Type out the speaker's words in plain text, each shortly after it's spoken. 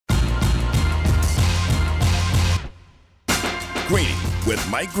Greeny with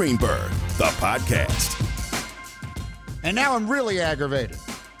Mike Greenberg, the podcast. And now I'm really aggravated.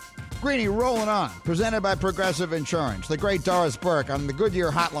 Greeny rolling on, presented by Progressive Insurance. The great Doris Burke on the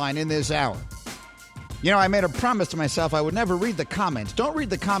Goodyear Hotline in this hour. You know, I made a promise to myself I would never read the comments. Don't read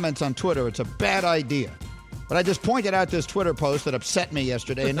the comments on Twitter. It's a bad idea. But I just pointed out this Twitter post that upset me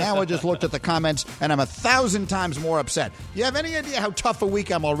yesterday, and now I just looked at the comments, and I'm 1,000 times more upset. You have any idea how tough a week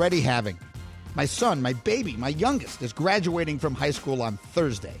I'm already having? My son, my baby, my youngest, is graduating from high school on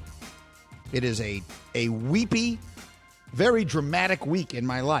Thursday. It is a weepy, very dramatic week in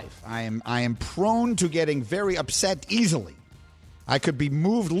my life. I am prone to getting very upset easily. I could be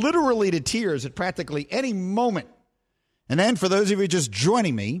moved literally to tears at practically any moment. And then, for those of you just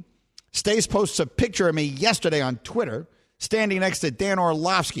joining me, Stace posts a picture of me yesterday on Twitter, standing next to Dan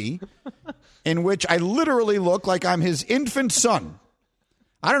Orlovsky, in which I literally look like I'm his infant son.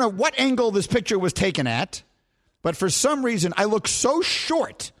 I don't know what angle this picture was taken at, but for some reason I look so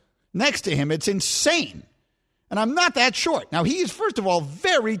short next to him, it's insane. And I'm not that short. Now, he is, first of all,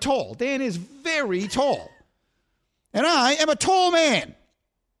 very tall. Dan is very tall. And I am a tall man.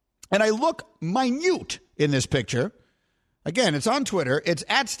 And I look minute in this picture. Again, it's on Twitter. It's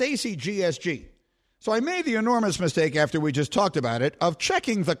at StacyGSG. So I made the enormous mistake after we just talked about it of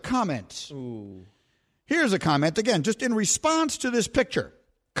checking the comments. Ooh. Here's a comment, again, just in response to this picture.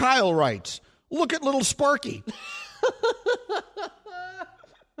 Kyle writes, "Look at little Sparky."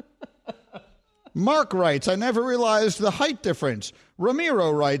 Mark writes, "I never realized the height difference." Ramiro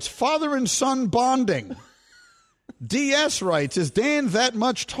writes, "Father and son bonding." DS writes, "Is Dan that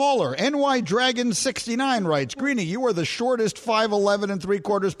much taller?" NY Dragon 69 writes, "Greeny, you are the shortest 5'11 and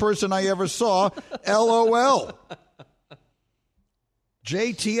 3/4 person I ever saw. LOL.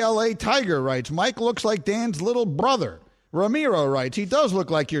 JTLA Tiger writes, "Mike looks like Dan's little brother." Ramiro writes, "He does look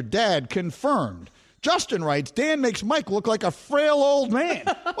like your dad. Confirmed." Justin writes, "Dan makes Mike look like a frail old man."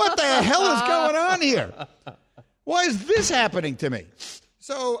 What the hell is going on here? Why is this happening to me?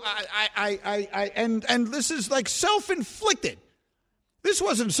 So and this is like self-inflicted. This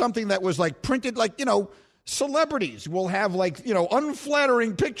wasn't something that was like printed, like, you know, celebrities will have, like, you know,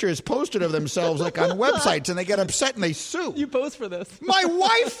 unflattering pictures posted of themselves like on websites, and they get upset and they sue. You post for this. My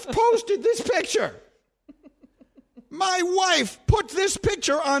wife posted this picture. My wife put this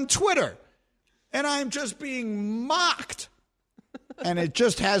picture on Twitter, and I'm just being mocked. And it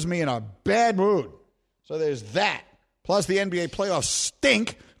just has me in a bad mood. So there's that. Plus, the NBA playoffs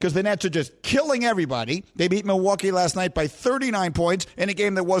stink because the Nets are just killing everybody. They beat Milwaukee last night by 39 points in a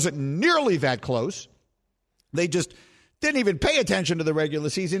game that wasn't nearly that close. They just didn't even pay attention to the regular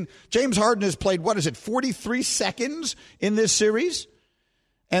season. James Harden has played, 43 seconds in this series?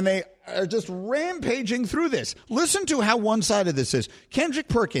 And they are just rampaging through this. Listen to how one-sided this is. Kendrick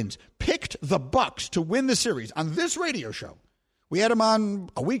Perkins picked the Bucks to win the series on this radio show. We had him on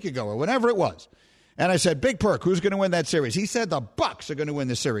a week ago or whenever it was. And I said, "Big Perk, who's going to win that series?" He said the Bucks are going to win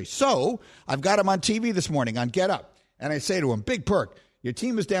the series. So I've got him on TV this morning on Get Up. And I say to him, "Big Perk, your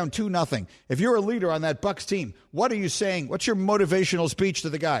team is down 2-0. If you're a leader on that Bucks team, what are you saying? What's your motivational speech to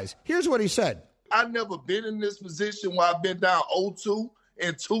the guys?" Here's what he said. "I've never been in this position where I've been down 0-2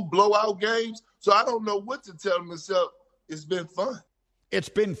 in 2 blowout games. So I don't know what to tell myself. It's been fun." It's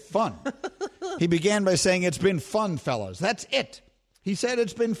been fun. He began by saying, "It's been fun, fellas." That's it. He said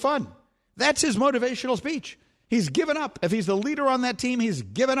it's been fun. That's his motivational speech. He's given up. If he's the leader on that team, he's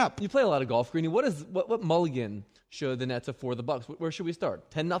given up. You play a lot of golf, Greeny. What mulligan should the Nets afford the Bucks? Where should we start?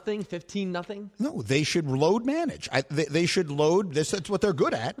 10-0? 15-0? No, they should load manage. They should load this. That's what they're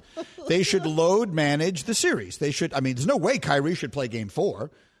good at. They should load manage the series. They should. I mean, there's no way Kyrie should play Game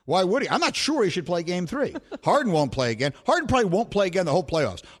 4. Why would he? I'm not sure he should play Game 3. Harden won't play again. Harden probably won't play again the whole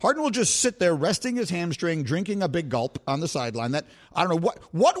playoffs. Harden will just sit there resting his hamstring, drinking a big gulp on the sideline. That I don't know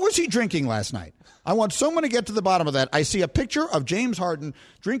what was he drinking last night. I want someone to get to the bottom of that. I see a picture of James Harden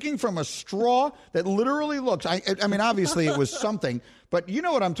drinking from a straw that literally looks. I mean, obviously it was something, but you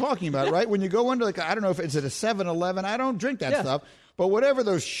know what I'm talking about, right? When you go into, like, I don't know if it's at a 7-Eleven. I don't drink that stuff. But whatever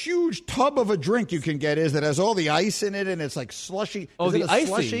those huge tub of a drink you can get is that has all the ice in it and it's like slushy. Oh, is the it a icy.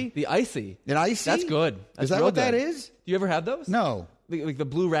 Slushy? The icy. An icy? That's good. That's is that real what good. that is? Do you ever have those? No. Like the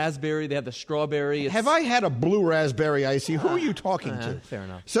blue raspberry, they have the strawberry. Have I had a blue raspberry icy? Who are you talking to? Fair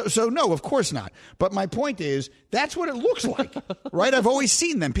enough. So no, of course not. But my point is, that's what it looks like, right? I've always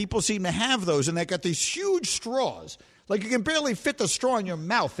seen them. People seem to have those, and they got these huge straws. Like you can barely fit the straw in your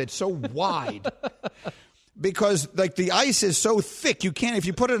mouth. It's so wide. Because, like, the ice is so thick, you can't, if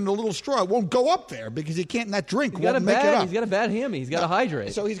you put it in a little straw, it won't go up there because you can't, that drink won't make it up. He's got a bad hammy. He's got to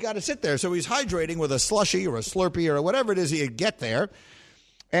hydrate. So he's got to sit there. So he's hydrating with a slushie or a Slurpee or whatever it is he'd get there.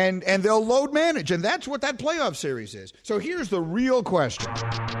 And they'll load manage, and that's what that playoff series is. So here's the real question.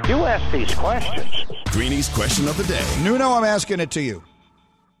 You ask these questions. Greeny's question of the day. Nuno, I'm asking it to you.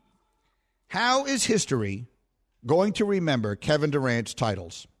 How is history going to remember Kevin Durant's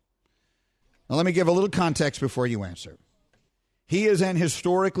titles? Now, let me give a little context before you answer. He is an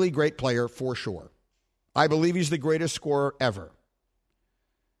historically great player for sure. I believe he's the greatest scorer ever.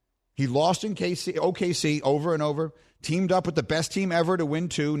 He lost in OKC over and over, teamed up with the best team ever to win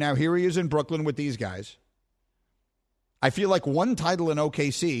 2. Now here he is in Brooklyn with these guys. I feel like one title in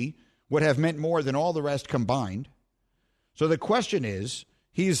OKC would have meant more than all the rest combined. So the question is,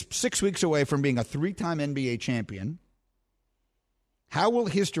 he's 6 weeks away from being a 3-time NBA champion. How will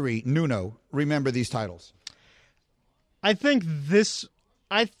history, Nuno, remember these titles? I think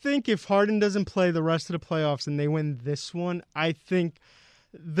if Harden doesn't play the rest of the playoffs and they win this one, I think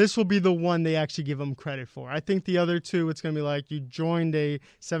this will be the one they actually give him credit for. I think the other two, it's going to be like you joined a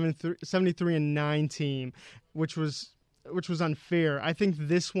 73-9 team, which was unfair. I think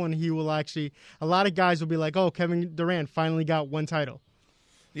this one he will actually, a lot of guys will be like, oh, Kevin Durant finally got one title.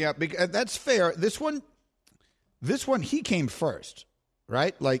 Yeah, that's fair. This one, he came first,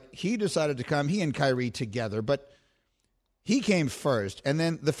 right? Like, he decided to come, he and Kyrie together, but he came first. And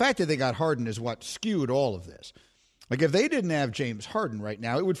then the fact that they got Harden is what skewed all of this. Like, if they didn't have James Harden right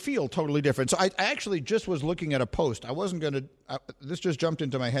now, it would feel totally different. So I actually just was looking at a post. I wasn't going to this just jumped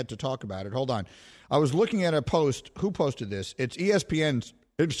into my head to talk about it. Hold on. I was looking at a post. Who posted this? It's ESPN's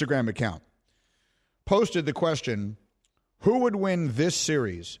Instagram account. Posted the question, who would win this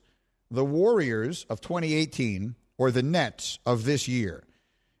series, the Warriors of 2018 or the Nets of this year?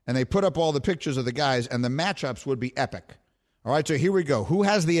 And they put up all the pictures of the guys, and the matchups would be epic. All right, so here we go. Who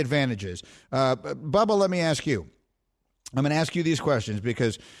has the advantages? Bubba, let me ask you. I'm going to ask you these questions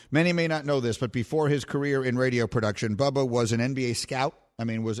because many may not know this, but before his career in radio production, Bubba was an NBA scout. I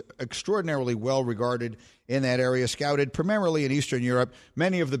mean, was extraordinarily well regarded in that area, scouted primarily in Eastern Europe,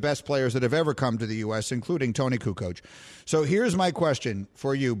 many of the best players that have ever come to the U.S., including Tony Kukoc. So here's my question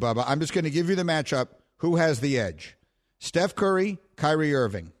for you, Bubba. I'm just going to give you the matchup. Who has the edge? Steph Curry, Kyrie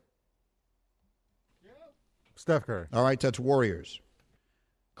Irving. Steph Curry. All right, that's Warriors.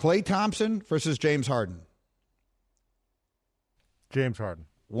 Klay Thompson versus James Harden. James Harden.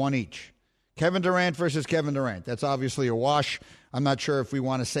 One each. Kevin Durant versus Kevin Durant. That's obviously a wash. I'm not sure if we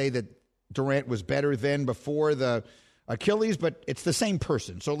want to say that Durant was better than before the Achilles, but it's the same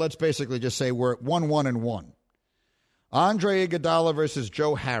person. So let's basically just say we're 1-1-1. Andre Iguodala versus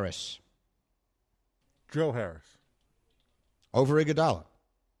Joe Harris. Joe Harris. Over Iguodala.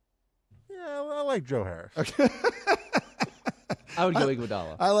 Yeah, well, I like Joe Harris. Okay. I would go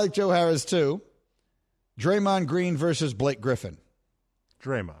Iguodala. I like Joe Harris, too. Draymond Green versus Blake Griffin.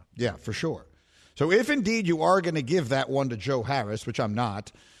 Draymond. Yeah, for sure. So if indeed you are going to give that one to Joe Harris, which I'm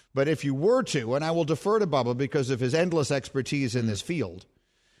not, but if you were to, and I will defer to Bubba because of his endless expertise in this field,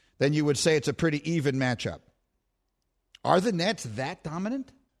 then you would say it's a pretty even matchup. Are the Nets that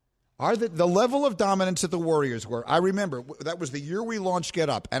dominant? Are the level of dominance that the Warriors were? I remember that was the year we launched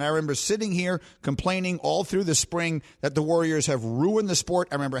Get Up, and I remember sitting here complaining all through the spring that the Warriors have ruined the sport.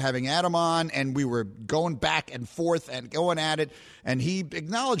 I remember having Adam on, and we were going back and forth and going at it, and he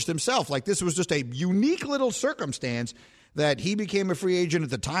acknowledged himself like this was just a unique little circumstance that he became a free agent at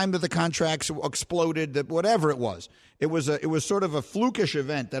the time that the contracts exploded, that whatever it was. It was sort of a flukish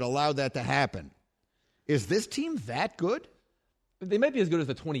event that allowed that to happen. Is this team that good? They might be as good as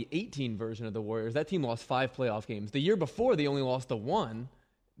the 2018 version of the Warriors. That team lost 5 playoff games. The year before, they only lost the 1.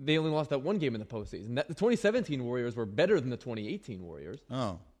 They only lost that 1 game in the postseason. The 2017 Warriors were better than the 2018 Warriors.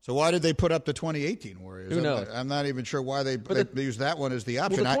 Oh, so why did they put up the 2018 Warriors? Who knows? I'm not even sure why they used that one as the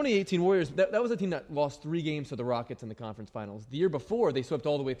option. Well, the 2018 Warriors, that was a team that lost 3 games to the Rockets in the conference finals. The year before, they swept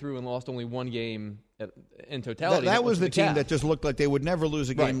all the way through and lost only 1 game in totality. That was the team that just looked like they would never lose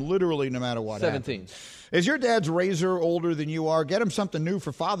a game, literally, no matter what 17. happened. Is your dad's razor older than you are? Get him something new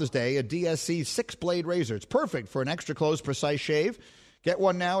for Father's Day, a DSC 6-blade razor. It's perfect for an extra close, precise shave. Get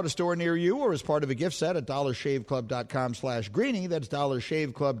one now at a store near you or as part of a gift set at dollarshaveclub.com/greeny. That's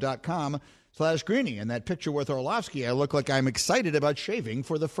dollarshaveclub.com/greeny. And that picture with Orlovsky, I look like I'm excited about shaving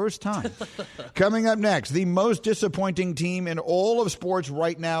for the first time. Coming up next, the most disappointing team in all of sports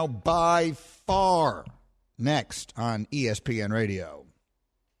right now by far. Next on ESPN Radio.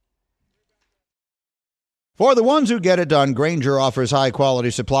 For the ones who get it done, Grainger offers high-quality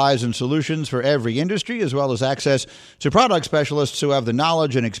supplies and solutions for every industry, as well as access to product specialists who have the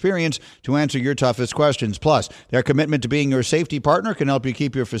knowledge and experience to answer your toughest questions. Plus, their commitment to being your safety partner can help you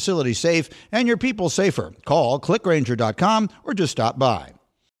keep your facility safe and your people safer. Call, clickgrainger.com, or just stop by.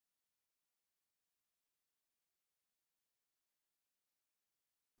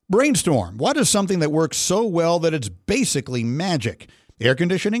 Brainstorm. What is something that works so well that it's basically magic? Air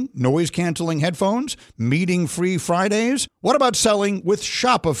conditioning, noise-canceling headphones, meeting-free Fridays? What about selling with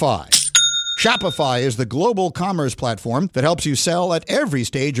Shopify? Shopify is the global commerce platform that helps you sell at every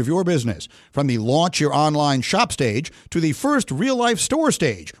stage of your business, from the launch your online shop stage to the first real-life store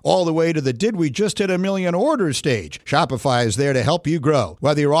stage, all the way to the did we just hit a million orders stage. Shopify is there to help you grow.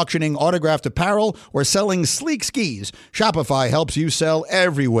 Whether you're auctioning autographed apparel or selling sleek skis, Shopify helps you sell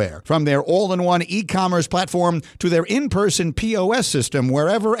everywhere. From their all-in-one e-commerce platform to their in-person POS system,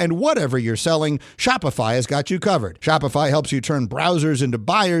 wherever and whatever you're selling, Shopify has got you covered. Shopify helps you turn browsers into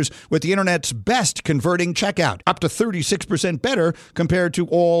buyers with the internet's best converting checkout, up to 36% better compared to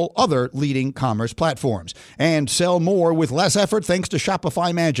all other leading commerce platforms. And sell more with less effort thanks to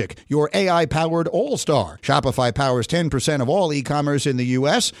Shopify Magic, your AI-powered all-star. Shopify powers 10% of all e-commerce in the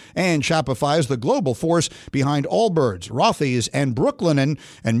U.S., and Shopify is the global force behind Allbirds, Rothy's, and Brooklinen,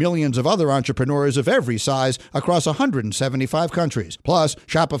 and millions of other entrepreneurs of every size across 175 countries. Plus,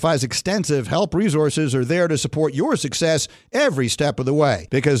 Shopify's extensive help resources are there to support your success every step of the way,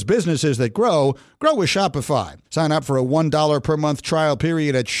 because businesses that grow with Shopify. Sign up for a $1 per month trial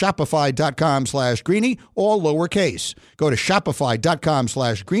period at shopify.com/greeny, all lowercase. Go to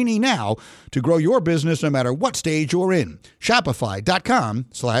shopify.com/greeny now to grow your business no matter what stage you're in.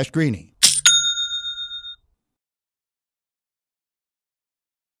 Shopify.com/greeny.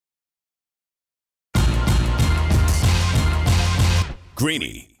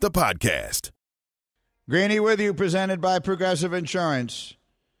 Greeny, the podcast. Greeny with you, presented by Progressive Insurance.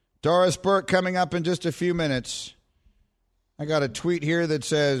 Doris Burke coming up in just a few minutes. I got a tweet here that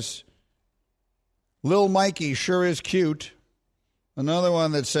says, Lil Mikey sure is cute. Another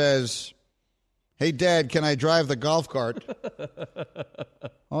one that says, hey, Dad, can I drive the golf cart?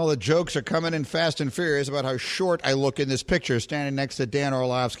 All the jokes are coming in fast and furious about how short I look in this picture standing next to Dan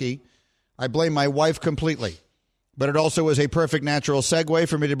Orlovsky. I blame my wife completely. But it also was a perfect natural segue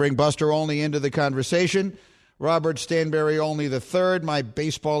for me to bring Buster Olney into the conversation. Robert Stanberry Olney III, my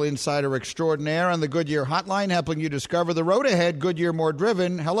baseball insider extraordinaire on the Goodyear Hotline, helping you discover the road ahead, Goodyear more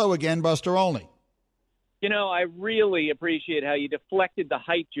driven. Hello again, Buster Olney. You know, I really appreciate how you deflected the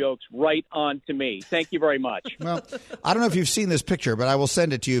height jokes right on to me. Thank you very much. Well, I don't know if you've seen this picture, but I will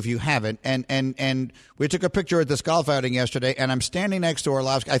send it to you if you haven't. And we took a picture at this golf outing yesterday, and I'm standing next to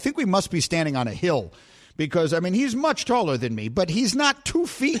Orlovsky. I think we must be standing on a hill because, I mean, he's much taller than me, but he's not 2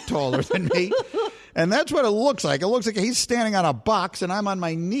 feet taller than me. And that's what it looks like. It looks like he's standing on a box and I'm on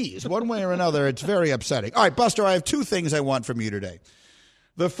my knees. One way or another, it's very upsetting. All right, Buster, I have two things I want from you today.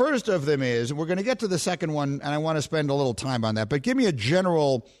 The first of them is, we're going to get to the second one, and I want to spend a little time on that, but give me a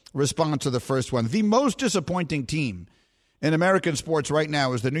general response to the first one. The most disappointing team in American sports right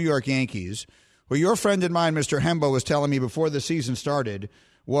now is the New York Yankees, who your friend and mine, Mr. Hembo, was telling me before the season started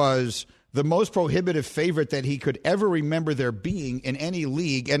was the most prohibitive favorite that he could ever remember there being in any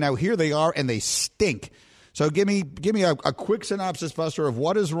league, and now here they are, and they stink. So give me a quick synopsis, Buster, of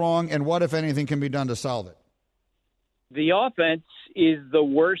what is wrong and what, if anything, can be done to solve it. The offense is the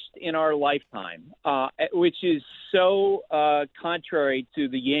worst in our lifetime, which is so contrary to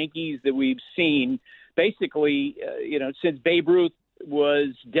the Yankees that we've seen basically, since Babe Ruth was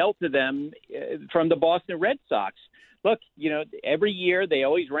dealt to them from the Boston Red Sox. Look, every year they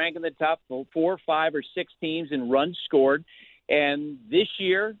always rank in the top 4, 5, or 6 teams in runs scored. And this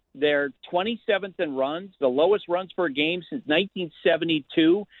year, they're 27th in runs, the lowest runs per game since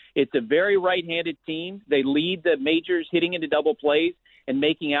 1972. It's a very right-handed team. They lead the majors hitting into double plays and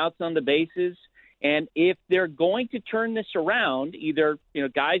making outs on the bases. And if they're going to turn this around, either,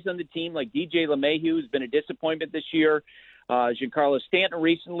 guys on the team like DJ LeMahieu, who's been a disappointment this year, Giancarlo Stanton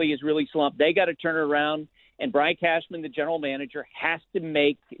recently has really slumped. They got to turn it around. And Brian Cashman, the general manager, has to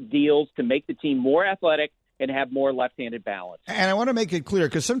make deals to make the team more athletic and have more left-handed balance. And I want to make it clear,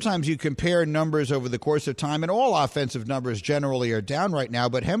 because sometimes you compare numbers over the course of time, and all offensive numbers generally are down right now,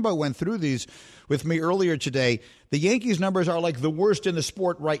 but Hembo went through these with me earlier today. The Yankees' numbers are like the worst in the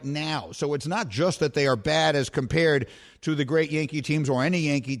sport right now. So it's not just that they are bad as compared to the great Yankee teams or any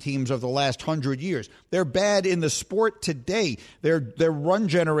Yankee teams of the last 100 years. They're bad in the sport today. Their run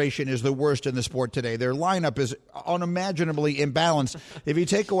generation is the worst in the sport today. Their lineup is unimaginably imbalanced. If you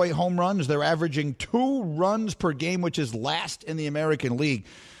take away home runs, they're averaging 2 runs per game, which is last in the American League.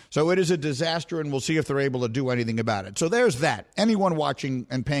 So it is a disaster, and we'll see if they're able to do anything about it. So there's that. Anyone watching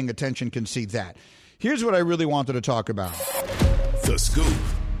and paying attention can see that. Here's what I really wanted to talk about. The Scoop.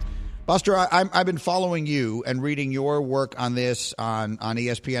 Buster, I've been following you and reading your work on this on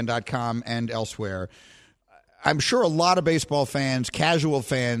ESPN.com and elsewhere. I'm sure a lot of baseball fans, casual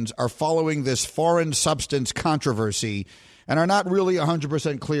fans, are following this foreign substance controversy and are not really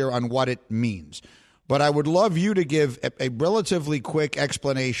 100% clear on what it means. But I would love you to give a relatively quick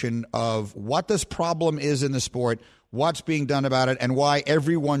explanation of what this problem is in the sport, what's being done about it, and why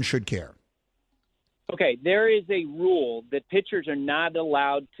everyone should care. Okay, there is a rule that pitchers are not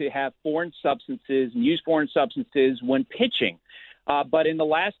allowed to have foreign substances and use foreign substances when pitching. But in the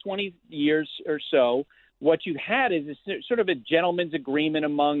last 20 years or so, what you've had is sort of a gentleman's agreement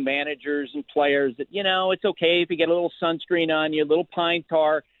among managers and players that, it's okay if you get a little sunscreen on you, a little pine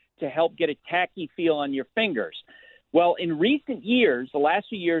tar to help get a tacky feel on your fingers. Well, in recent years, the last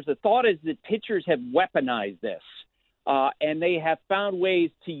few years, the thought is that pitchers have weaponized this. And they have found ways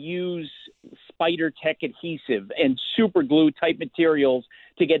to use Spider Tech adhesive and super glue type materials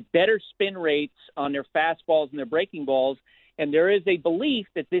to get better spin rates on their fastballs and their breaking balls. And there is a belief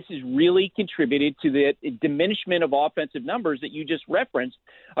that this has really contributed to the diminishment of offensive numbers that you just referenced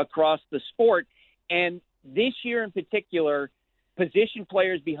across the sport. And this year in particular, position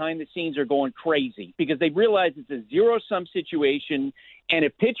players behind the scenes are going crazy because they realize it's a zero-sum situation. And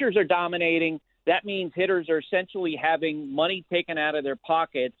if pitchers are dominating, that means hitters are essentially having money taken out of their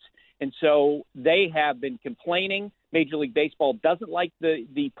pockets. And so they have been complaining. Major League Baseball doesn't like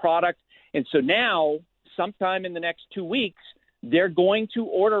the product. And so now, sometime in the next 2 weeks, they're going to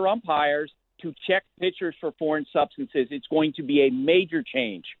order umpires to check pitchers for foreign substances. It's going to be a major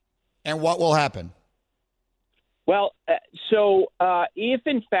change. And what will happen? Well, if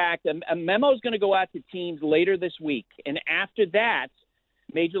in fact a memo is going to go out to teams later this week, and after that,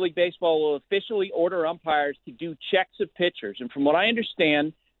 Major League Baseball will officially order umpires to do checks of pitchers. And from what I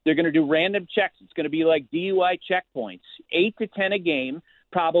understand, they're going to do random checks. It's going to be like DUI checkpoints, 8 to 10 a game,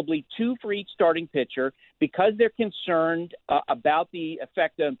 probably 2 for each starting pitcher. Because they're concerned about the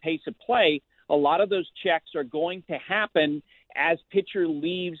effect on pace of play, a lot of those checks are going to happen as pitchers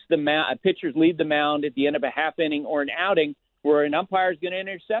leave the mound at the end of a half inning or an outing, where an umpire is going to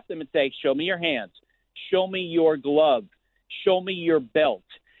intercept them and say, show me your hands, show me your glove, show me your belt.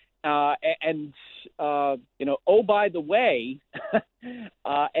 Oh, by the way,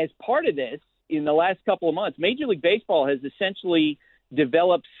 as part of this, in the last couple of months, Major League Baseball has essentially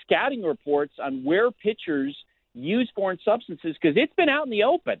developed scouting reports on where pitchers use foreign substances, because it's been out in the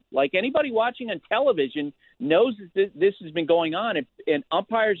open. Like anybody watching on television knows that this has been going on, and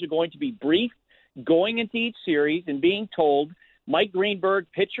umpires are going to be briefed going into each series and being told, Mike Greenberg,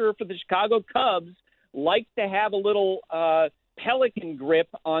 pitcher for the Chicago Cubs, likes to have a little pelican grip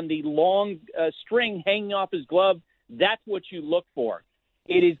on the long string hanging off his glove. That's what you look for.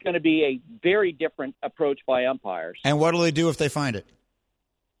 It is going to be a very different approach by umpires. And what will they do if they find it?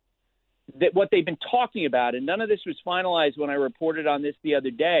 That what they've been talking about, and none of this was finalized when I reported on this the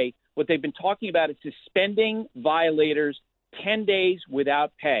other day, what they've been talking about is suspending violators 10 days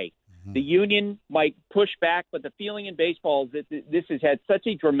without pay. Mm-hmm. The union might push back, but the feeling in baseball is that this has had such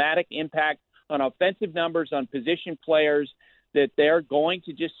a dramatic impact on offensive numbers, on position players, that they're going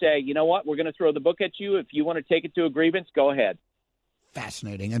to just say, you know what, we're going to throw the book at you. If you want to take it to a grievance, go ahead.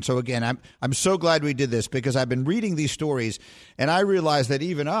 Fascinating. And so, again, I'm so glad we did this, because I've been reading these stories, and I realized that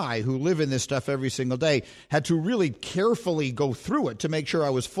even I, who live in this stuff every single day, had to really carefully go through it to make sure I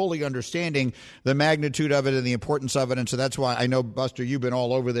was fully understanding the magnitude of it and the importance of it. And so that's why I know, Buster, you've been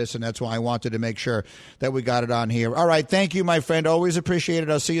all over this, and that's why I wanted to make sure that we got it on here. All right. Thank you, my friend. Always appreciate it.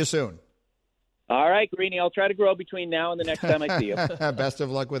 I'll see you soon. All right, Greeny, I'll try to grow between now and the next time I see you. Best of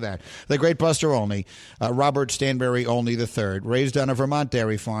luck with that. The great Buster Olney, Robert Stanberry Olney III, raised on a Vermont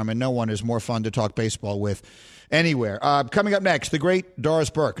dairy farm, and no one is more fun to talk baseball with anywhere. Coming up next, the great Doris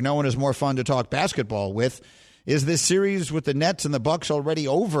Burke. No one is more fun to talk basketball with. Is this series with the Nets and the Bucks already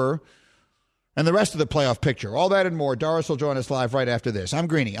over? And the rest of the playoff picture. All that and more. Doris will join us live right after this. I'm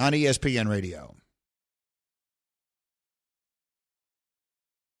Greeny on ESPN Radio.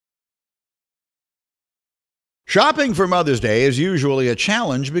 Shopping for Mother's Day is usually a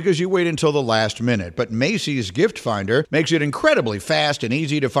challenge because you wait until the last minute, but Macy's Gift Finder makes it incredibly fast and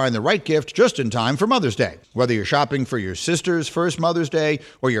easy to find the right gift just in time for Mother's Day. Whether you're shopping for your sister's first Mother's Day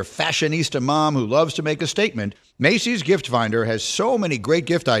or your fashionista mom who loves to make a statement, Macy's Gift Finder has so many great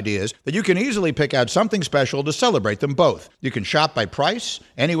gift ideas that you can easily pick out something special to celebrate them both. You can shop by price,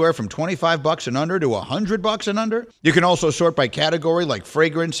 anywhere from $25 and under to $100 and under. You can also sort by category like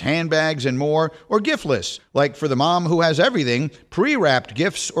fragrance, handbags, and more, or gift lists, like for the mom who has everything, pre-wrapped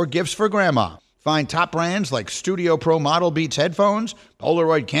gifts or gifts for grandma. Find top brands like Studio Pro Model Beats headphones,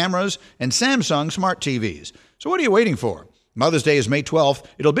 Polaroid cameras, and Samsung smart TVs. So what are you waiting for? Mother's Day is May 12th.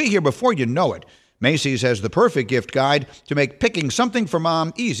 It'll be here before you know it. Macy's has the perfect gift guide to make picking something for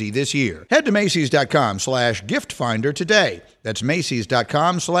mom easy this year. Head to Macys.com/gift finder today. That's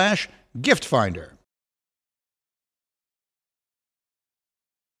Macys.com/gift finder.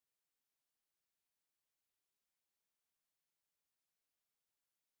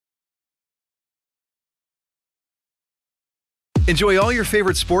 Enjoy all your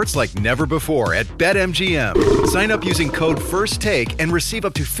favorite sports like never before at BetMGM. Sign up using code FIRSTTAKE and receive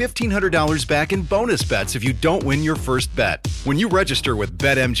up to $1,500 back in bonus bets if you don't win your first bet. When you register with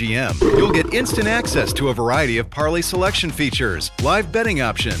BetMGM, you'll get instant access to a variety of parlay selection features, live betting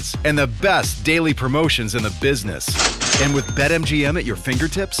options, and the best daily promotions in the business. And with BetMGM at your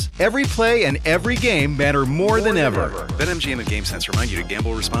fingertips, every play and every game matter more than ever. BetMGM and GameSense remind you to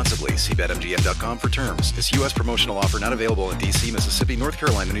gamble responsibly. See BetMGM.com for terms. This U.S. promotional offer not available in D.C., Mississippi, North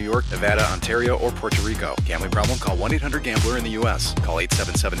Carolina, New York, Nevada, Ontario, or Puerto Rico. Gambling problem? Call 1-800-GAMBLER in the U.S. Call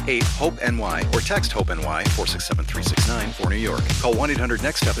 877-8-HOPE-NY or text HOPE-NY 467-369 for New York. Call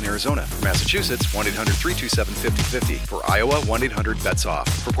 1-800-NEXT-STEP in Arizona. For Massachusetts, 1-800-327-5050. For Iowa, 1-800-BETS-OFF.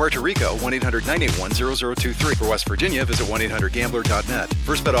 For Puerto Rico, 1-800-981-0023. For West Virginia, visit 1-800-GAMBLER.net.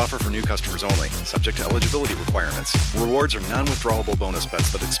 First bet offer for new customers only. Subject to eligibility requirements. Rewards are non-withdrawable bonus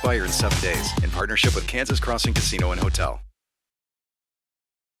bets that expire in 7 days. In partnership with Kansas Crossing Casino and Hotel.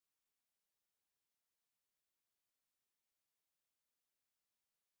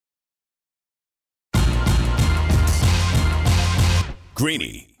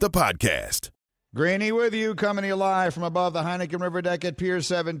 Greeny, the podcast. Greeny with you, coming to you live from above the Heineken River deck at Pier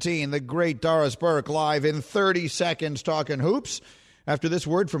 17. The great Doris Burke live in 30 seconds talking hoops. After this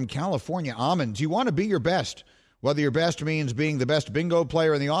word from California Almonds, you want to be your best. Whether your best means being the best bingo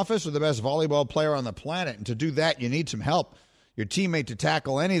player in the office or the best volleyball player on the planet. And to do that, you need some help. Your teammate to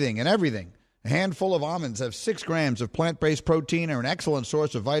tackle anything and everything. A handful of almonds have 6 grams of plant-based protein and are an excellent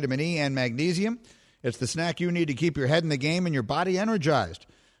source of vitamin E and magnesium. It's the snack you need to keep your head in the game and your body energized.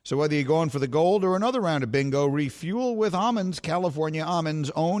 So whether you're going for the gold or another round of bingo, refuel with almonds. California Almonds.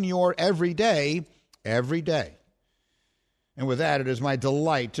 Own your every day, every day. And with that, it is my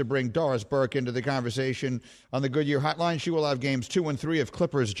delight to bring Doris Burke into the conversation on the Goodyear Hotline. She will have games 2 and 3 of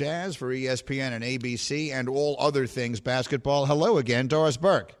Clippers Jazz for ESPN and ABC and all other things basketball. Hello again, Doris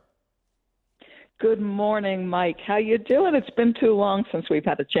Burke. Good morning, Mike. How you doing? It's been too long since we've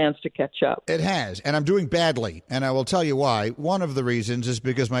had a chance to catch up. It has, and I'm doing badly, and I will tell you why. One of the reasons is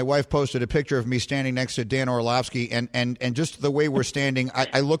because my wife posted a picture of me standing next to Dan Orlovsky, and just the way we're standing,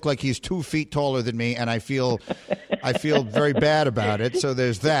 I look like he's 2 feet taller than me, and I feel very bad about it. So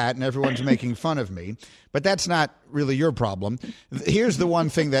there's that, and everyone's making fun of me. But that's not really your problem. Here's the one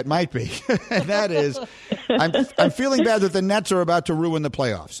thing that might be, and that is I'm feeling bad that the Nets are about to ruin the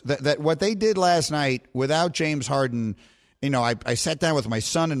playoffs. That what they did last night without James Harden, you know, I sat down with my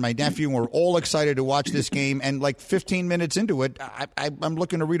son and my nephew, and we're all excited to watch this game, and like 15 minutes into it, I'm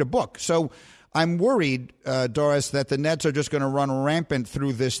looking to read a book. So I'm worried, Doris, that the Nets are just going to run rampant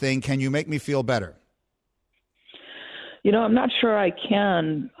through this thing. Can you make me feel better? You know, I'm not sure I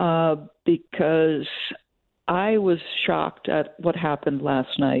can because I was shocked at what happened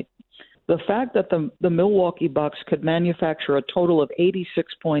last night. The fact that the Milwaukee Bucks could manufacture a total of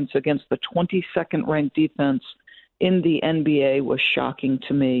 86 points against the 22nd ranked defense in the NBA was shocking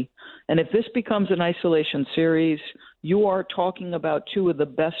to me. And if this becomes an isolation series, you are talking about 2 of the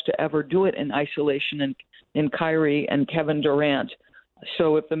best to ever do it in isolation in Kyrie and Kevin Durant.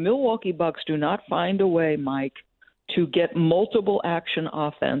 So if the Milwaukee Bucks do not find a way, Mike, to get multiple action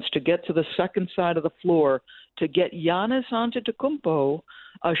offense, to get to the second side of the floor, to get Giannis Antetokounmpo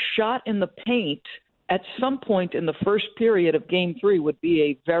a shot in the paint at some point in the first period of Game 3 would be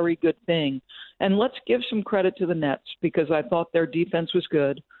a very good thing. And let's give some credit to the Nets because I thought their defense was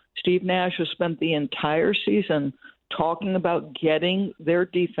good. Steve Nash has spent the entire season talking about getting their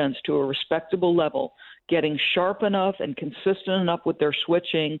defense to a respectable level, getting sharp enough and consistent enough with their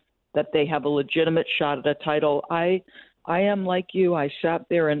switching that they have a legitimate shot at a title. I am like you. I sat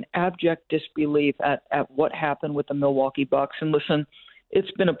there in abject disbelief at what happened with the Milwaukee Bucks. And listen, it's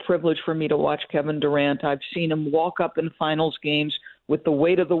been a privilege for me to watch Kevin Durant. I've seen him walk up in finals games with the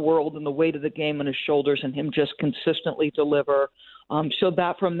weight of the world and the weight of the game on his shoulders and him just consistently deliver. So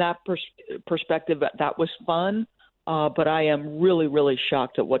that from that perspective, that was fun. But I am really, really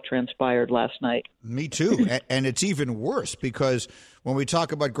shocked at what transpired last night. Me too. And it's even worse because when we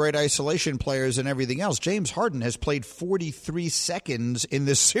talk about great isolation players and everything else, James Harden has played 43 seconds in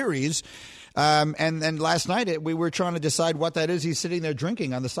this series. And then last night we were trying to decide what that is he's sitting there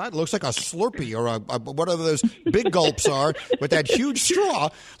drinking on the side. It looks like a Slurpee or whatever those big gulps are with that huge straw.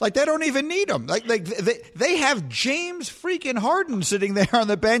 Like they don't even need them. Like they have James freaking Harden sitting there on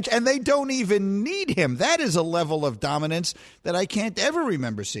the bench and they don't even need him. That is a level of dominance that I can't ever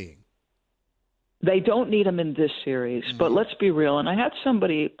remember seeing. They don't need him in this series, but let's be real. And I had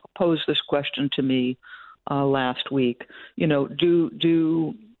somebody pose this question to me last week. You know,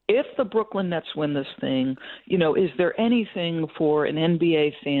 if the Brooklyn Nets win this thing, you know, is there anything for an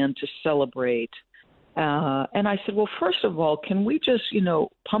NBA fan to celebrate And I said, well, first of all, can we just,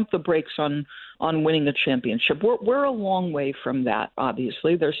 pump the brakes on winning a championship? We're a long way from that,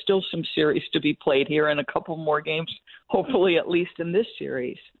 obviously. There's still some series to be played here and a couple more games, hopefully at least in this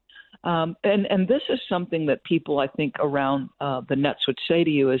series. And this is something that people, I think, around the Nets would say to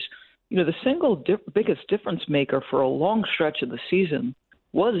you is, the single biggest difference maker for a long stretch of the season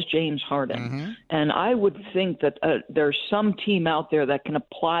was James Harden. Mm-hmm. And I would think that there's some team out there that can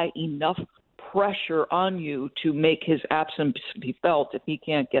apply enough pressure on you to make his absence be felt if he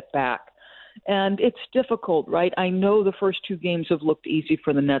can't get back. And it's difficult, right? I know the first two games have looked easy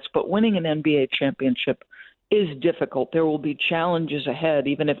for the Nets, but winning an NBA championship is difficult. There will be challenges ahead,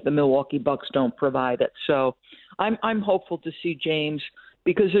 even if the Milwaukee Bucks don't provide it. So I'm hopeful to see James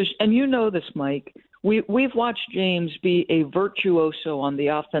because and you know this, Mike, we've watched James be a virtuoso on the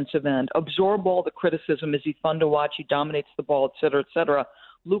offensive end, absorb all the criticism. Is he fun to watch? He dominates the ball, et cetera, et cetera.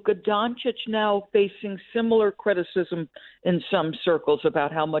 Luka Doncic now facing similar criticism in some circles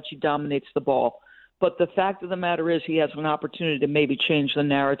about how much he dominates the ball. But the fact of the matter is he has an opportunity to maybe change the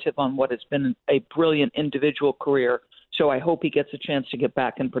narrative on what has been a brilliant individual career. So I hope he gets a chance to get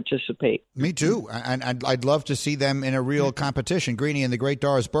back and participate. Me too. And I'd love to see them in a real competition. Greeny and the great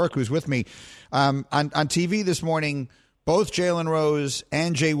Doris Burke, who's with me. On TV this morning, both Jalen Rose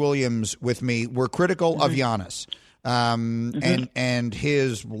and Jay Williams with me were critical of Giannis. And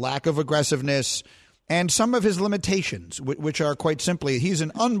his lack of aggressiveness and some of his limitations, which are quite simply, he's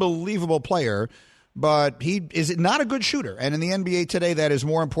an unbelievable player, but he is not a good shooter. And in the NBA today, that is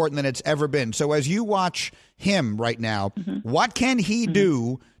more important than it's ever been. So as you watch him right now, what can he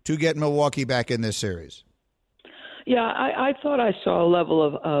do to get Milwaukee back in this series? Yeah, I thought I saw a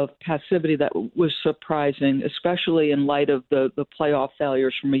level of passivity that was surprising, especially in light of the playoff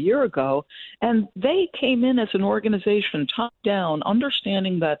failures from a year ago. And they came in as an organization, top down,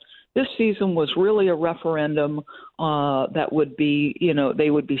 understanding that this season was really a referendum that would be, they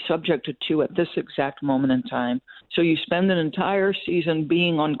would be subjected to at this exact moment in time. So you spend an entire season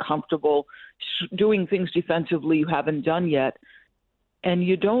being uncomfortable, doing things defensively you haven't done yet, and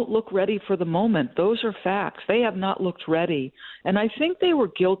you don't look ready for the moment. Those are facts. They have not looked ready. And I think they were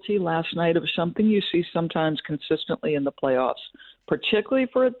guilty last night of something you see sometimes consistently in the playoffs, particularly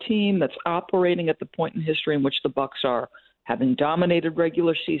for a team that's operating at the point in history in which the Bucks are, having dominated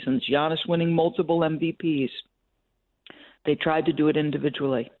regular seasons, Giannis winning multiple MVPs. They tried to do it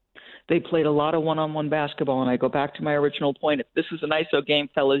individually. They played a lot of one-on-one basketball, and I go back to my original point. If this is an ISO game,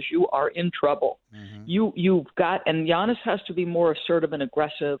 fellas, you are in trouble. You've got, and Giannis has to be more assertive and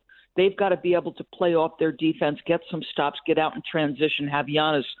aggressive. They've got to be able to play off their defense, get some stops, get out in transition, have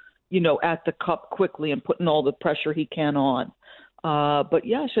Giannis, at the cup quickly and putting all the pressure he can on. But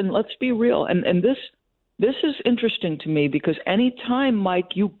yes, and let's be real. And this is interesting to me because anytime, Mike,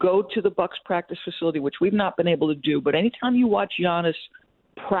 you go to the Bucks practice facility, which we've not been able to do, but anytime you watch Giannis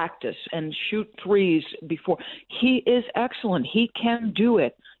practice and shoot threes before, he is excellent. He can do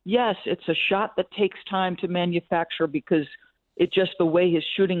it. Yes, it's a shot that takes time to manufacture because it just the way his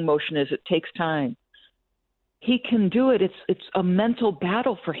shooting motion is, it takes time. He can do it. It's a mental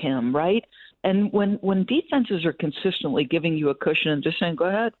battle for him, right? And when defenses are consistently giving you a cushion and just saying, go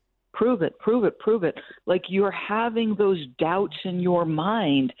ahead, prove it, like you're having those doubts in your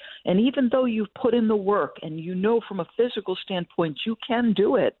mind. And even though you've put in the work and from a physical standpoint you can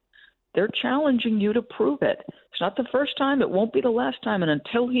do it, they're challenging you to prove it. It's not the first time. It won't be the last time. And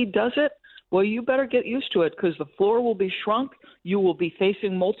until he does it, well, you better get used to it because the floor will be shrunk. You will be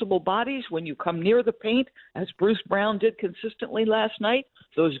facing multiple bodies when you come near the paint, as Bruce Brown did consistently last night.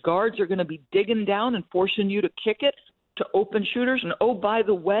 Those guards are going to be digging down and forcing you to kick it to open shooters. And, oh, by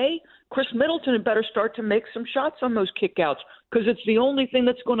the way, Chris Middleton had better start to make some shots on those kickouts because it's the only thing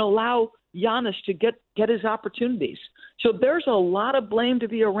that's going to allow Giannis to get his opportunities. So there's a lot of blame to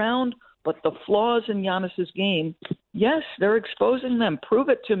be around, but the flaws in Giannis's game, yes, they're exposing them. Prove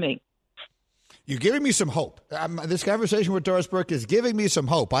it to me. You're giving me some hope. This conversation with Doris Burke is giving me some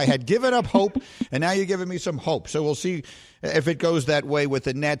hope. I had given up hope, and now you're giving me some hope. So we'll see if it goes that way with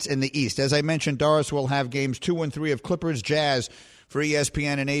the Nets in the East. As I mentioned, Doris will have games 2 and 3 of Clippers Jazz for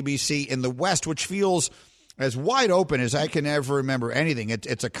ESPN and ABC in the West, which feels as wide open as I can ever remember anything.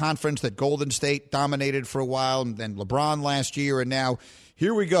 It's a conference that Golden State dominated for a while, and then LeBron last year, and now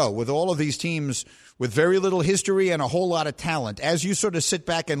here we go with all of these teams with very little history and a whole lot of talent. As you sort of sit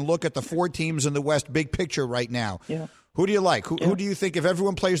back and look at the 4 teams in the West, big picture right now, who do you like? Who do you think, if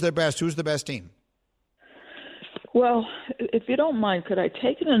everyone plays their best, who's the best team? Well, if you don't mind, could I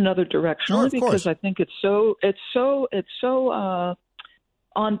take it in another direction? Sure, of course. Because I think it's so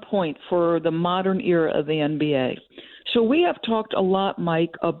on point for the modern era of the NBA. So we have talked a lot,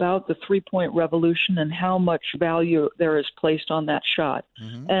 Mike, about the three-point revolution and how much value there is placed on that shot.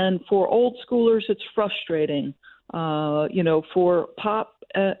 Mm-hmm. And for old schoolers, it's frustrating. For Pop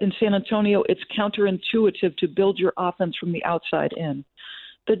in San Antonio, it's counterintuitive to build your offense from the outside in.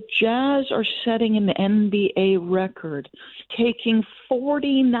 The Jazz are setting an NBA record, taking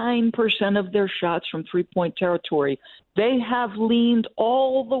 49% of their shots from three-point territory. They have leaned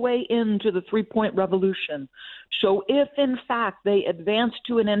all the way into the three-point revolution. So if, in fact, they advance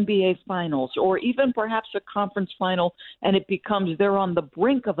to an NBA Finals or even perhaps a conference final and it becomes they're on the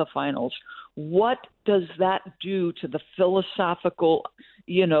brink of the finals, what does that do to the philosophical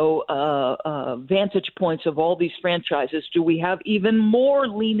vantage points of all these franchises? Do we have even more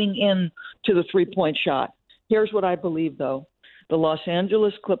leaning in to the three-point shot? Here's what I believe, though. The Los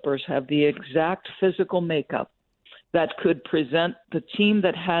Angeles Clippers have the exact physical makeup that could present the team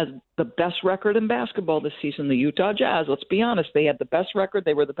that has the best record in basketball this season, the Utah Jazz. Let's be honest. They had the best record.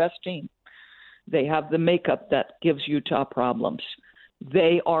 They were the best team. They have the makeup that gives Utah problems.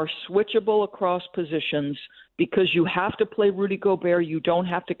 They are switchable across positions because you have to play Rudy Gobert. You don't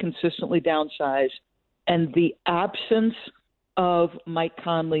have to consistently downsize. And the absence of Mike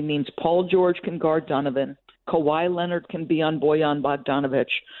Conley means Paul George can guard Donovan. Kawhi Leonard can be on Bojan Bogdanovic.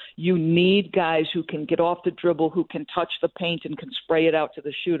 You need guys who can get off the dribble, who can touch the paint and can spray it out to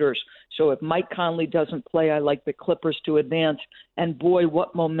the shooters. So if Mike Conley doesn't play, I like the Clippers to advance. And boy,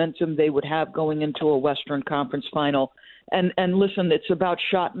 what momentum they would have going into a Western Conference final. And listen, it's about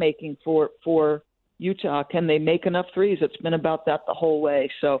shot making for Utah. Can they make enough threes? It's been about that the whole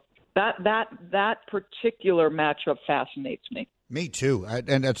way. So that particular matchup fascinates me. Me too.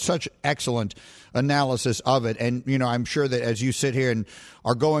 And that's such excellent analysis of it. And, I'm sure that as you sit here and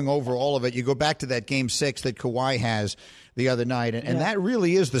are going over all of it, you go back to that Game 6 that Kawhi has the other night. And that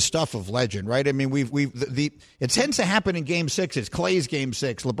really is the stuff of legend, right? I mean, it tends to happen in Game 6. It's Clay's Game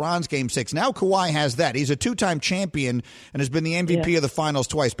 6, LeBron's Game 6. Now Kawhi has that. He's a two-time champion and has been the MVP of the finals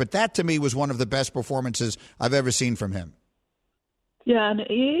twice. But that, to me, was one of the best performances I've ever seen from him. Yeah, and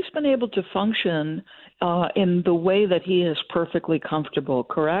he's been able to function in the way that he is perfectly comfortable,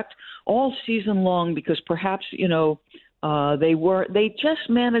 correct? All season long, because perhaps, they just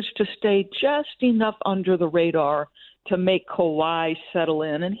managed to stay just enough under the radar to make Kawhi settle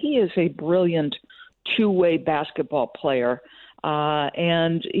in. And he is a brilliant two-way basketball player,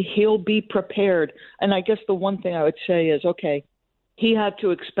 and he'll be prepared. And I guess the one thing I would say is, okay, he had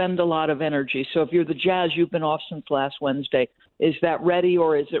to expend a lot of energy. So if you're the Jazz, you've been off since last Wednesday. Is that ready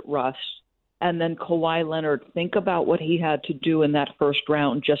or is it rust? And then Kawhi Leonard, think about what he had to do in that first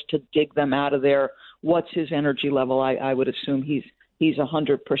round just to dig them out of there. What's his energy level? I would assume he's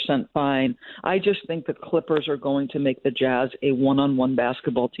 100% fine. I just think the Clippers are going to make the Jazz a one-on-one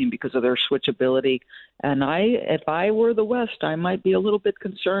basketball team because of their switchability. And if I were the West, I might be a little bit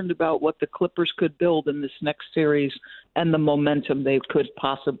concerned about what the Clippers could build in this next series and the momentum they could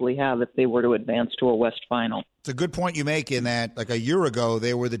possibly have if they were to advance to a West final. It's a good point you make in that, like a year ago,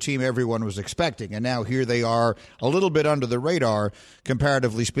 they were the team everyone was expecting, and now here they are a little bit under the radar,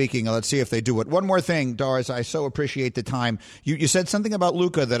 comparatively speaking. Let's see if they do it. One more thing, Doris, I so appreciate the time. You said something about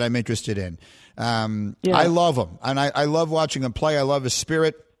Luka that I'm interested in. I love him, and I love watching him play. I love his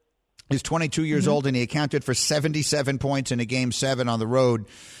spirit. He's 22 years old, and he accounted for 77 points in a Game 7 on the road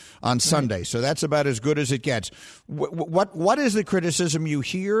on Sunday. So that's about as good as it gets. What is the criticism you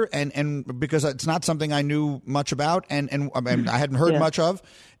hear? And because it's not something I knew much about and I hadn't heard much of.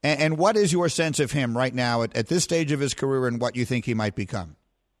 And what is your sense of him right now at this stage of his career and what you think he might become?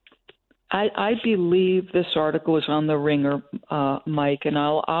 I believe this article is on The Ringer, Mike, and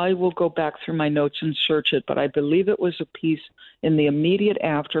I will go back through my notes and search it, but I believe it was a piece in the immediate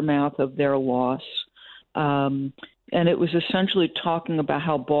aftermath of their loss. And it was essentially talking about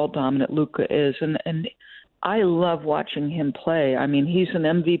how ball dominant Luka is. And I love watching him play. I mean, he's an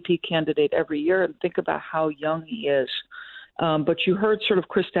MVP candidate every year, and think about how young he is. But you heard sort of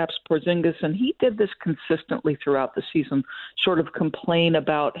Kristaps Porzingis, and he did this consistently throughout the season, sort of complain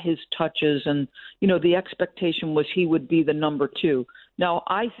about his touches. And, the expectation was he would be the number 2. Now,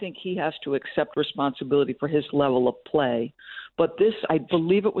 I think he has to accept responsibility for his level of play. But this, I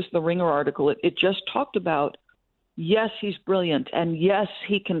believe it was the Ringer article, it just talked about, yes, he's brilliant, and yes,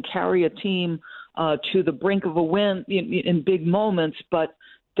 he can carry a team to the brink of a win in big moments, but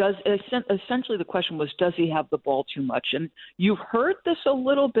essentially the question was, does he have the ball too much? And you've heard this a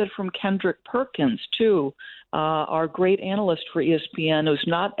little bit from Kendrick Perkins, too, our great analyst for ESPN, who's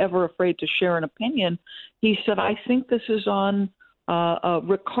not ever afraid to share an opinion. He said, I think this is on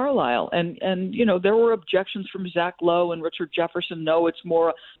Rick Carlisle. And there were objections from Zach Lowe and Richard Jefferson. No, it's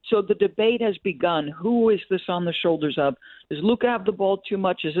more. So the debate has begun. Who is this on the shoulders of? Does Luka have the ball too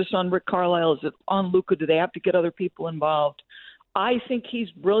much? Is this on Rick Carlisle? Is it on Luka? Do they have to get other people involved? I think he's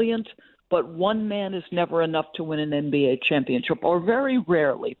brilliant, but one man is never enough to win an NBA championship, or very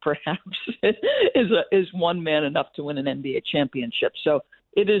rarely, perhaps, is one man enough to win an NBA championship. So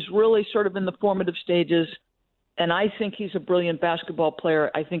it is really sort of in the formative stages. And I think he's a brilliant basketball player.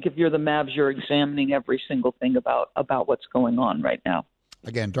 I think if you're the Mavs, you're examining every single thing about what's going on right now.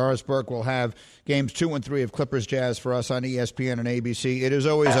 Again, Doris Burke will have games 2 and 3 of Clippers Jazz for us on ESPN and ABC. It is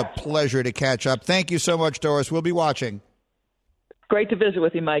always a pleasure to catch up. Thank you so much, Doris. We'll be watching. Great to visit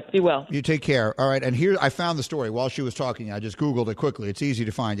with you, Mike. Be well. You take care. All right, and here I found the story while she was talking. I just Googled it quickly. It's easy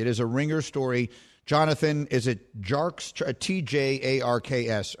to find. It is a Ringer story. Jonathan, is it Jarks?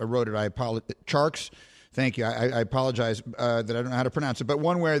 T-J-A-R-K-S. I wrote it. I apologize. Charks? Thank you. I apologize that I don't know how to pronounce it. But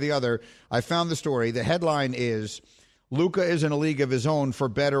one way or the other, I found the story. The headline is, Luka is in a league of his own for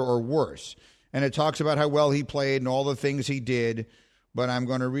better or worse. And it talks about how well he played and all the things he did. But I'm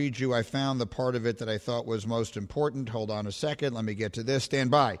going to read you. I found the part of it that I thought was most important. Hold on a second. Let me get to this. Stand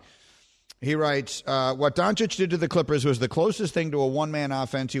by. He writes, what Doncic did to the Clippers was the closest thing to a one-man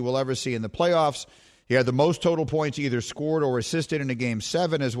offense you will ever see in the playoffs. He had the most total points either scored or assisted in a Game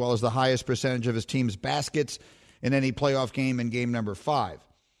 7, as well as the highest percentage of his team's baskets in any playoff game in Game number 5.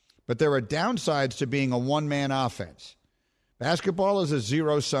 But there are downsides to being a one-man offense. Basketball is a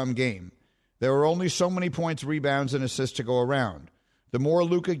zero-sum game. There are only so many points, rebounds, and assists to go around. The more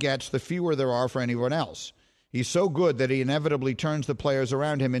Luka gets, the fewer there are for anyone else. He's so good that he inevitably turns the players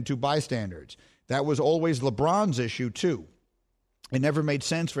around him into bystanders. That was always LeBron's issue, too. It never made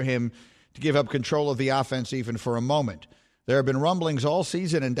sense for him to give up control of the offense even for a moment. There have been rumblings all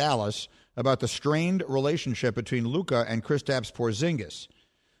season in Dallas about the strained relationship between Luka and Kristaps Porzingis.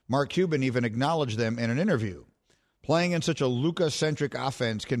 Mark Cuban even acknowledged them in an interview. Playing in such a Luka-centric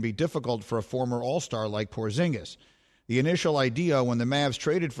offense can be difficult for a former All-Star like Porzingis. The initial idea when the Mavs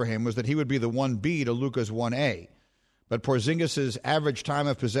traded for him was that he would be the 1B to Luka's 1A. But Porzingis' average time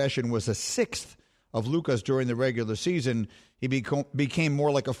of possession was a sixth of Luka's during the regular season. He became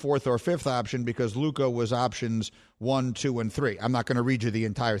more like a fourth or fifth option because Luka was options 1, 2, and 3. I'm not going to read you the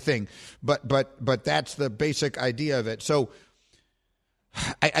entire thing, but that's the basic idea of it. So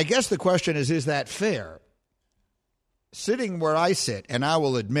I guess the question is that fair? Sitting where I sit, and I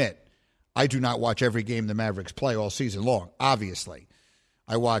will admit, I do not watch every game the Mavericks play all season long, obviously.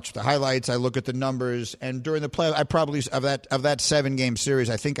 I watch the highlights, I look at the numbers, and during the play, I probably, of that 7-game series,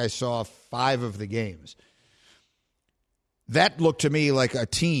 I think I saw 5 of the games. That looked to me like a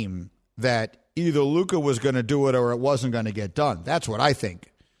team that either Luka was going to do it or it wasn't going to get done. That's what I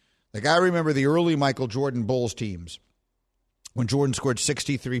think. Like, I remember the early Michael Jordan Bulls teams when Jordan scored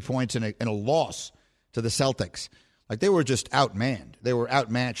 63 points in a loss to the Celtics. Like, they were just outmanned. They were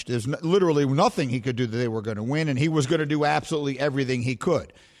outmatched. There's literally nothing he could do that they were going to win, and he was going to do absolutely everything he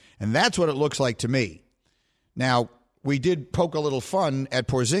could. And that's what it looks like to me. Now, we did poke a little fun at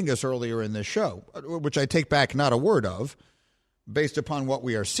Porzingis earlier in this show, which I take back not a word of, based upon what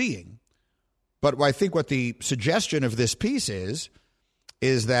we are seeing. But I think what the suggestion of this piece is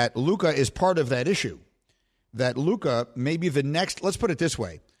that Luka is part of that issue. That Luka may be the next, let's put it this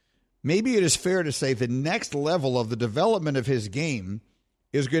way, maybe it is fair to say the next level of the development of his game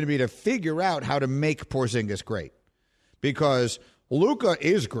is going to be to figure out how to make Porzingis great. Because Luka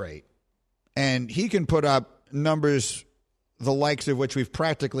is great, and he can put up numbers the likes of which we've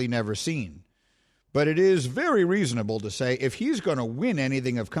practically never seen. But it is very reasonable to say if he's going to win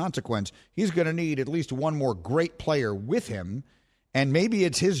anything of consequence, he's going to need at least one more great player with him, and maybe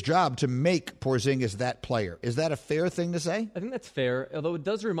it's his job to make Porzingis that player. Is that a fair thing to say? I think that's fair, although it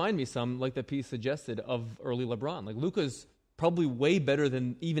does remind me some, like the piece suggested, of early LeBron. Like, Luka's probably way better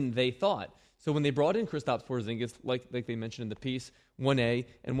than even they thought. So when they brought in Kristaps Porzingis, like they mentioned in the piece, 1A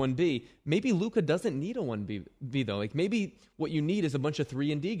and 1B, maybe Luka doesn't need a 1B though. Like, maybe what you need is a bunch of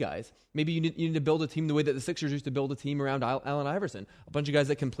 3 and D guys. Maybe you need to build a team the way that the Sixers used to build a team around Allen Iverson, a bunch of guys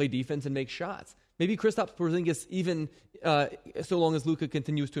that can play defense and make shots. Maybe Kristaps Porzingis, even so long as Luka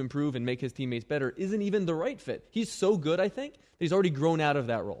continues to improve and make his teammates better, isn't even the right fit. He's so good, I think, that he's already grown out of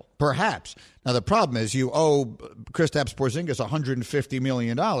that role. Perhaps. Now, the problem is you owe Kristaps Porzingis $150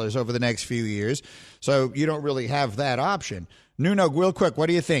 million over the next few years, so you don't really have that option. Nuno, real quick, what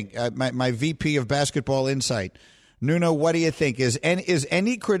do you think? My VP of Basketball Insight. Nuno, what do you think? Is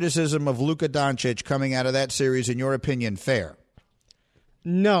any criticism of Luka Doncic coming out of that series, in your opinion, fair?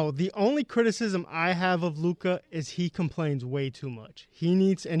 No, the only criticism I have of Luka is he complains way too much. He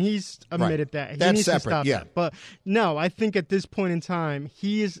needs, and he's admitted that. He That's needs separate, to stop yeah. that. But no, I think at this point in time,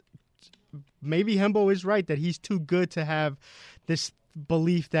 he is, maybe Hembo is right that he's too good to have this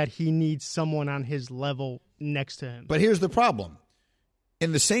belief that he needs someone on his level next to him. But here's the problem.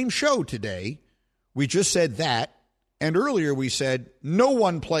 In the same show today, we just said that, and earlier we said no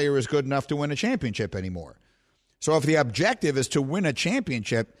one player is good enough to win a championship anymore. So if the objective is to win a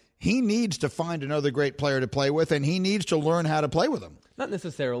championship, he needs to find another great player to play with, and he needs to learn how to play with him. Not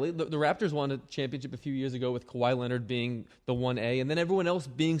necessarily. The Raptors won a championship a few years ago with Kawhi Leonard being the 1A and then everyone else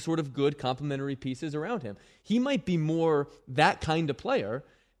being sort of good complementary pieces around him. He might be more that kind of player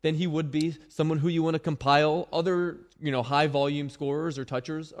than he would be someone who you want to compile other, high-volume scorers or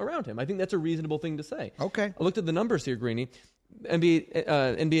touchers around him. I think that's a reasonable thing to say. Okay. I looked at the numbers here, Greeny.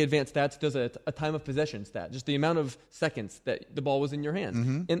 NBA Advanced Stats does a time of possession stat, just the amount of seconds that the ball was in your hands.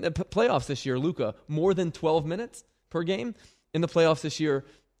 Mm-hmm. In the playoffs this year, Luka, more than 12 minutes per game. In the playoffs this year,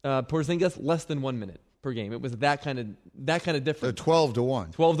 Porzingis, less than 1 minute per game. It was that kind of different. 12 to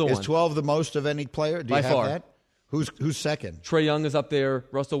 1. 12 to 1. Is 12 the most of any player? Do you By have far. that? Who's second? Trae Young is up there.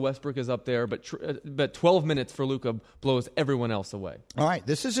 Russell Westbrook is up there. But 12 minutes for Luka blows everyone else away. All right.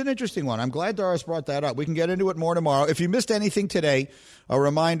 This is an interesting one. I'm glad Doris brought that up. We can get into it more tomorrow. If you missed anything today, a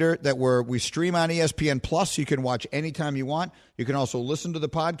reminder that we stream on ESPN Plus. You can watch anytime you want. You can also listen to the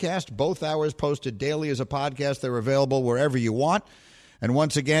podcast. Both hours posted daily as a podcast. They're available wherever you want. And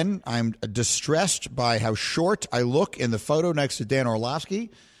once again, I'm distressed by how short I look in the photo next to Dan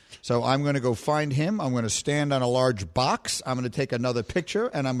Orlovsky. So I'm going to go find him. I'm going to stand on a large box. I'm going to take another picture,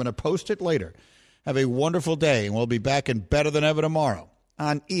 and I'm going to post it later. Have a wonderful day, and we'll be back in Better Than Ever tomorrow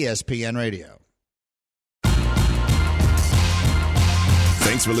on ESPN Radio.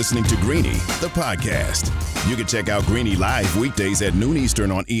 Thanks for listening to Greeny, the podcast. You can check out Greeny live weekdays at noon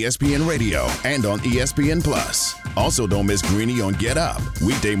Eastern on ESPN Radio and on ESPN Plus. Also, don't miss Greeny on Get Up,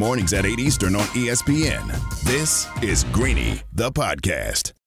 weekday mornings at 8 Eastern on ESPN. This is Greeny, the podcast.